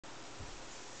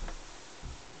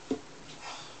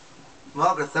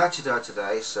Margaret Thatcher died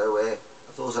today, so I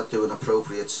thought I'd do an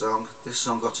appropriate song. This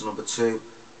song got to #2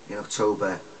 in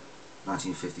October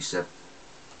 1957.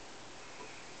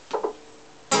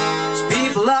 Some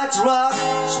people like to rock,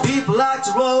 some people like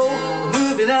to roll. The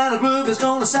moving and the groove is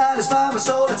gonna satisfy my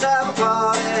soul. Let's have a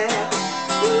party.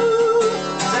 Ooh,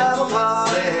 let's have a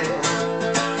party.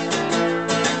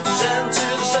 Send to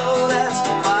the soul, let's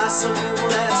buy some,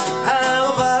 let's have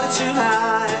a party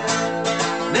tonight.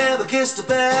 Never kissed a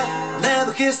bear,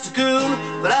 never kissed a goon,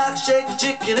 but I can shake the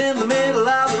chicken in the middle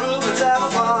of the room. Let's have a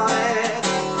party.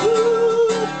 Ooh,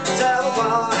 let's have a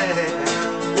party.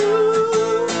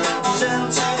 Ooh,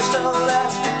 send to the store,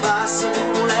 let's buy some,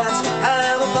 let's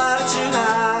have a party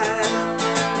tonight.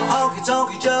 Honky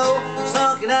Tonky Joe is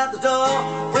knocking at the door.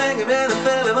 Bring him in and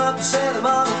fill him up and set him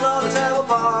on the floor. Let's have a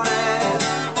party.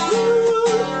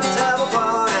 Ooh, let's have a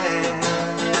party.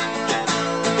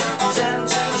 Send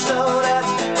to the store, let's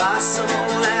buy some,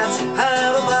 let's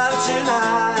have a party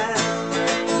tonight.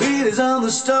 Meat is on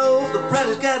the stove, the bread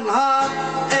is getting hot.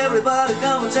 Everybody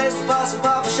come and taste the boss and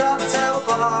pop a shot. Let's have a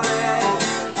party.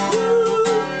 Ooh,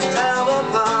 let's have a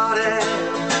party.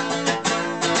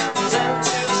 Send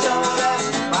to the store, let's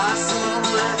buy some,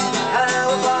 let's have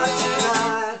a party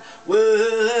tonight.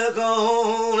 We're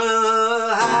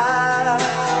gonna have a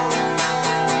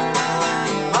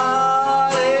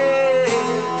party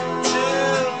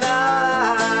tonight.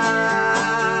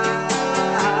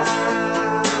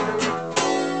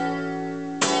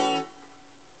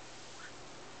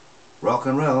 Rock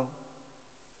and roll.